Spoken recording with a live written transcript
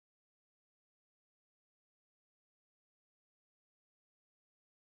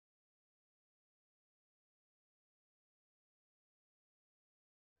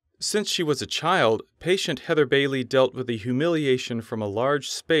Since she was a child, patient Heather Bailey dealt with the humiliation from a large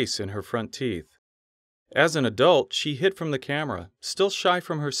space in her front teeth. As an adult, she hid from the camera, still shy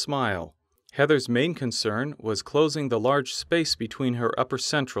from her smile. Heather's main concern was closing the large space between her upper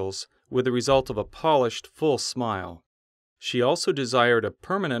centrals with the result of a polished, full smile. She also desired a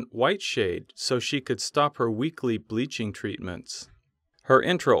permanent white shade so she could stop her weekly bleaching treatments. Her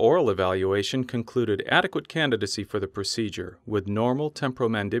intraoral evaluation concluded adequate candidacy for the procedure with normal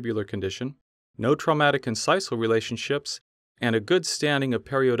temporomandibular condition, no traumatic incisal relationships, and a good standing of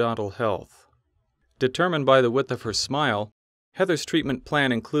periodontal health. Determined by the width of her smile, Heather's treatment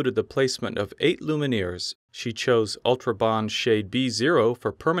plan included the placement of 8 Lumineers. She chose Ultra Bond shade B0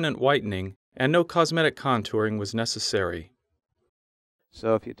 for permanent whitening, and no cosmetic contouring was necessary.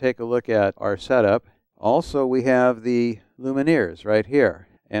 So if you take a look at our setup, also we have the Lumineers right here.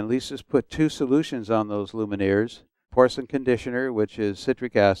 And Lisa's put 2 solutions on those Lumineers. Porcelain conditioner, which is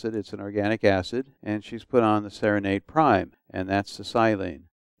citric acid, it's an organic acid, and she's put on the Serenade Prime, and that's the silane.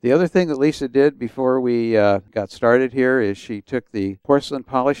 The other thing that Lisa did before we got started here is she took the porcelain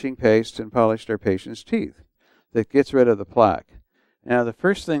polishing paste and polished our patient's teeth. That gets rid of the plaque. Now the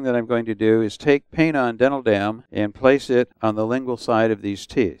first thing that I'm going to do is take paint on dental dam and place it on the lingual side of these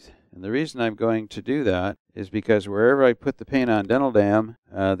teeth. And the reason I'm going to do that is because wherever I put the paint on dental dam,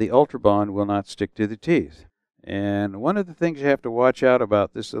 the Ultra Bond will not stick to the teeth. And one of the things you have to watch out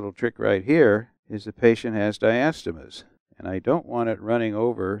about this little trick right here is the patient has diastemas. And I don't want it running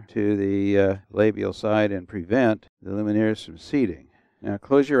over to the labial side and prevent the Lumineers from seating. Now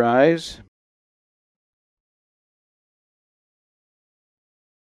close your eyes.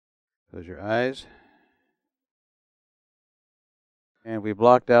 Close your eyes. And we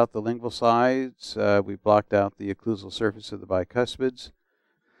blocked out the lingual sides. We blocked out the occlusal surface of the bicuspids.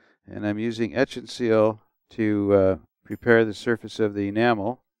 And I'm using etch and seal to prepare the surface of the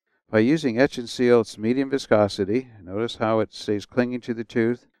enamel. By using etch and seal, it's medium viscosity. Notice how it stays clinging to the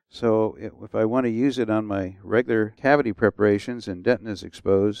tooth. So if I want to use it on my regular cavity preparations and dentin is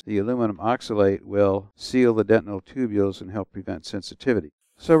exposed, the aluminum oxalate will seal the dentinal tubules and help prevent sensitivity.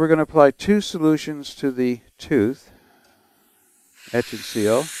 So we're going to apply 2 solutions to the tooth, etch and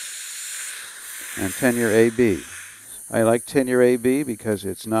seal, and tenure AB. I like tenure AB because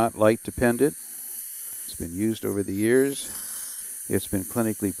it's not light dependent. It's been used over the years. It's been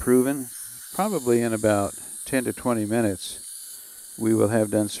clinically proven. Probably in about 10 to 20 minutes, we will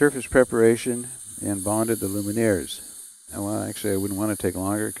have done surface preparation and bonded the Lumineers. Well, actually, I wouldn't want to take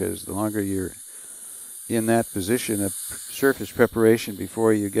longer because the longer you're in that position of surface preparation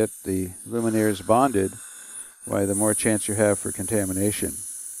before you get the Lumineers bonded, why, the more chance you have for contamination.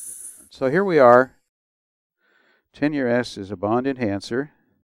 So here we are. Tenure S is a bond enhancer.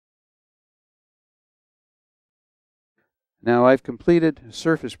 Now I've completed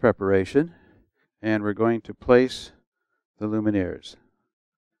surface preparation, and we're going to place the Lumineers.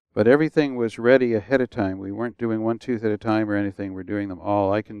 But everything was ready ahead of time. We weren't doing one tooth at a time or anything. We're doing them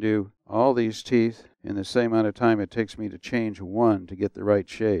all. I can do all these teeth in the same amount of time it takes me to change one to get the right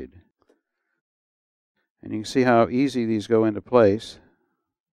shade. And you can see how easy these go into place.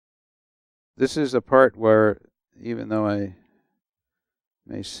 This is the part where, even though I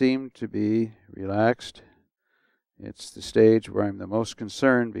may seem to be relaxed, it's the stage where I'm the most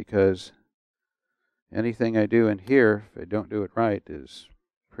concerned, because anything I do in here, if I don't do it right, is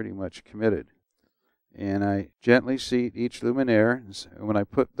pretty much committed. And I gently seat each Luminaire. When I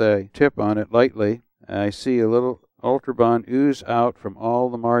put the tip on it lightly, I see a little Ultra Bond ooze out from all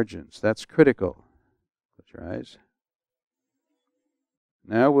the margins. That's critical. Close your eyes.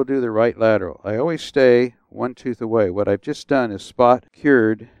 Now we'll do the right lateral. I always stay one tooth away. What I've just done is spot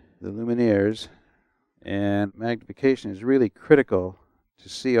cured the Lumineers, and magnification is really critical to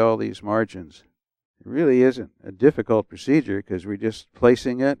see all these margins. It really isn't a difficult procedure because we're just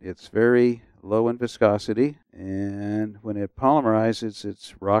placing it. It's very low in viscosity, and when it polymerizes,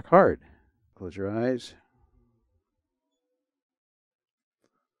 it's rock hard. Close your eyes.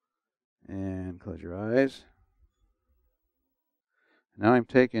 And close your eyes. Now I'm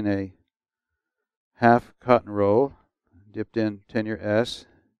taking a half cotton roll, dipped in tenure S,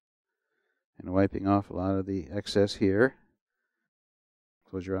 and wiping off a lot of the excess here.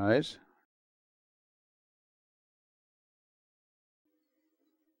 Close your eyes.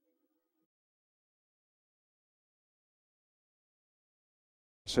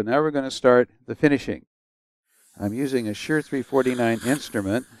 So now we're going to start the finishing. I'm using a Sure 349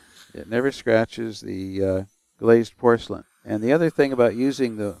 instrument. It never scratches the glazed porcelain. And the other thing about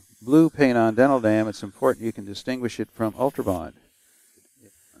using the blue paint on dental dam, it's important you can distinguish it from Ultra Bond.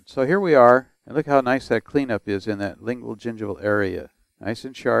 So here we are, and look how nice that cleanup is in that lingual gingival area. nice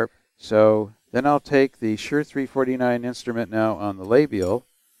and sharp. So then I'll take the Sure 349 instrument now on the labial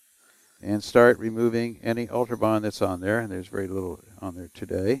and start removing any Ultrabond that's on there. And there's very little on there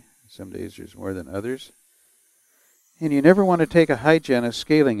today. Some days there's more than others. And you never want to take a hygienist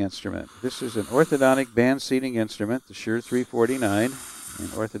scaling instrument. This is an orthodontic band seating instrument, the Sure 349, and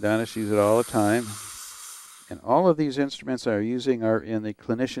orthodontists use it all the time. And all of these instruments I'm using are in the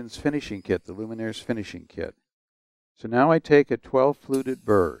clinician's finishing kit, the Lumineers finishing kit. So now I take a 12-fluted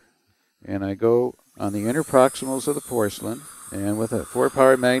burr, and I go on the inner proximals of the porcelain, and with a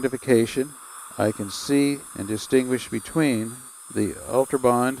 4-power magnification, I can see and distinguish between the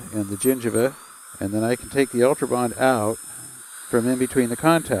Ultrabond and the gingiva, and then I can take the Ultrabond out from in between the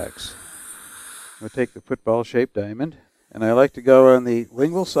contacts. I'll take the football-shaped diamond, and I like to go on the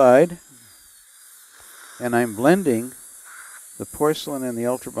lingual side, and I'm blending the porcelain and the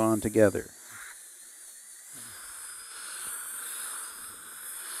Ultrabond together.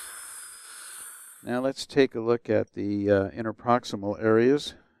 Now let's take a look at the interproximal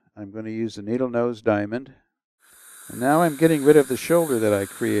areas. I'm going to use the needle nose diamond. And now I'm getting rid of the shoulder that I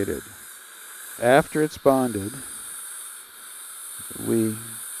created. After it's bonded, we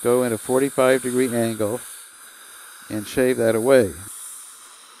go in a 45-degree angle and shave that away.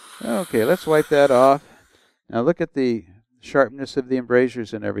 Okay, let's wipe that off. Now look at the sharpness of the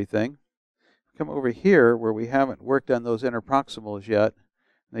embrasures and everything. Come over here where we haven't worked on those interproximals yet.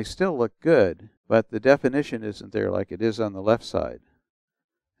 They still look good, but the definition isn't there like it is on the left side.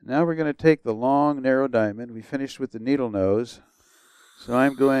 Now we're going to take the long, narrow diamond. We finished with the needle nose. So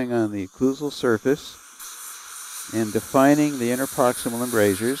I'm going on the occlusal surface and defining the interproximal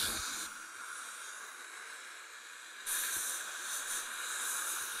embrasures.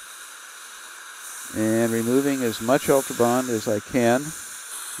 And removing as much Ultrabond as I can.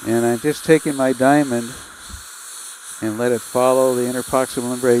 And I'm just taking my diamond and let it follow the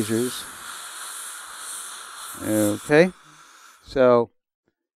interproximal embrasures. Okay, so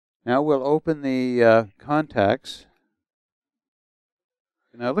now we'll open the contacts.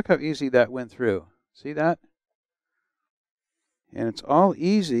 Now look how easy that went through. See that? And it's all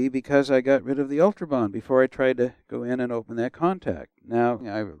easy because I got rid of the Ultrabond before I tried to go in and open that contact. Now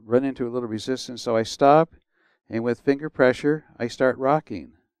I run into a little resistance, so I stop, and with finger pressure, I start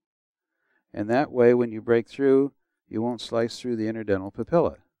rocking. And that way, when you break through, you won't slice through the interdental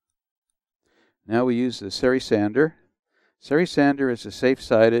papilla. Now we use the Seri Sander. Seri Sander is a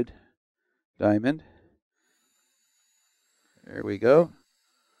safe-sided diamond. There we go.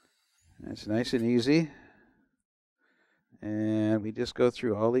 That's nice and easy. And we just go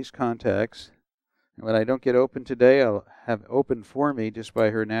through all these contacts. And what I don't get open today, I'll have opened for me just by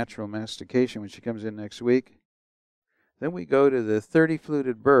her natural mastication when she comes in next week. Then we go to the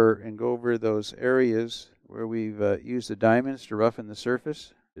 30-fluted burr and go over those areas where we've used the diamonds to roughen the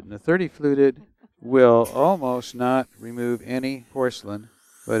surface. And the 30-fluted will almost not remove any porcelain,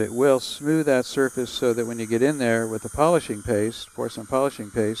 but it will smooth that surface so that when you get in there with the polishing paste, porcelain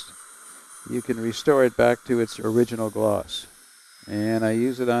polishing paste, you can restore it back to its original gloss. And I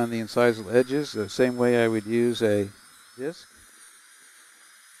use it on the incisal edges the same way I would use a disc.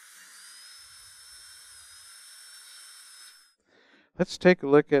 Let's take a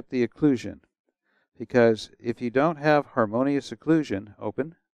look at the occlusion, because if you don't have harmonious occlusion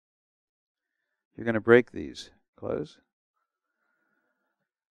open, you're going to break these. Close.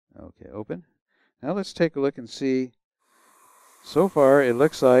 Okay, open. Now let's take a look and see. So far, it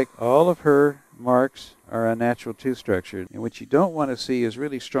looks like all of her marks are on natural tooth structure. And what you don't want to see is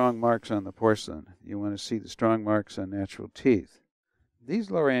really strong marks on the porcelain. You want to see the strong marks on natural teeth.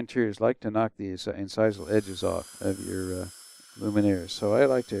 These lower anteriors like to knock the incisal edges off of your Lumineers. So I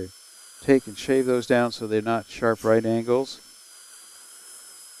like to take and shave those down so they're not sharp right angles.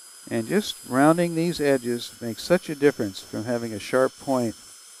 And just rounding these edges makes such a difference from having a sharp point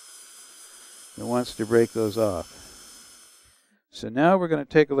that wants to break those off. So now we're going to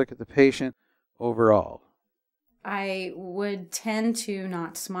take a look at the patient overall. I would tend to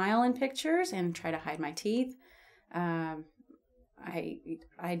not smile in pictures and try to hide my teeth. I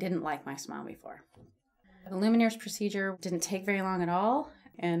didn't like my smile before. The Lumineers procedure didn't take very long at all,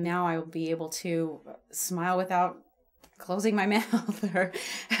 and now I will be able to smile without closing my mouth or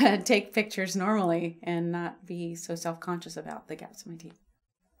take pictures normally and not be so self-conscious about the gaps in my teeth.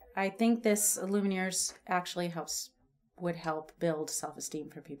 I think this Lumineers actually would help build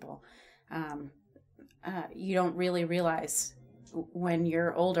self-esteem for people. You don't really realize when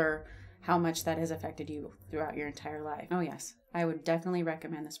you're older how much that has affected you throughout your entire life. Oh yes, I would definitely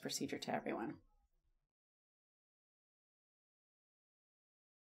recommend this procedure to everyone.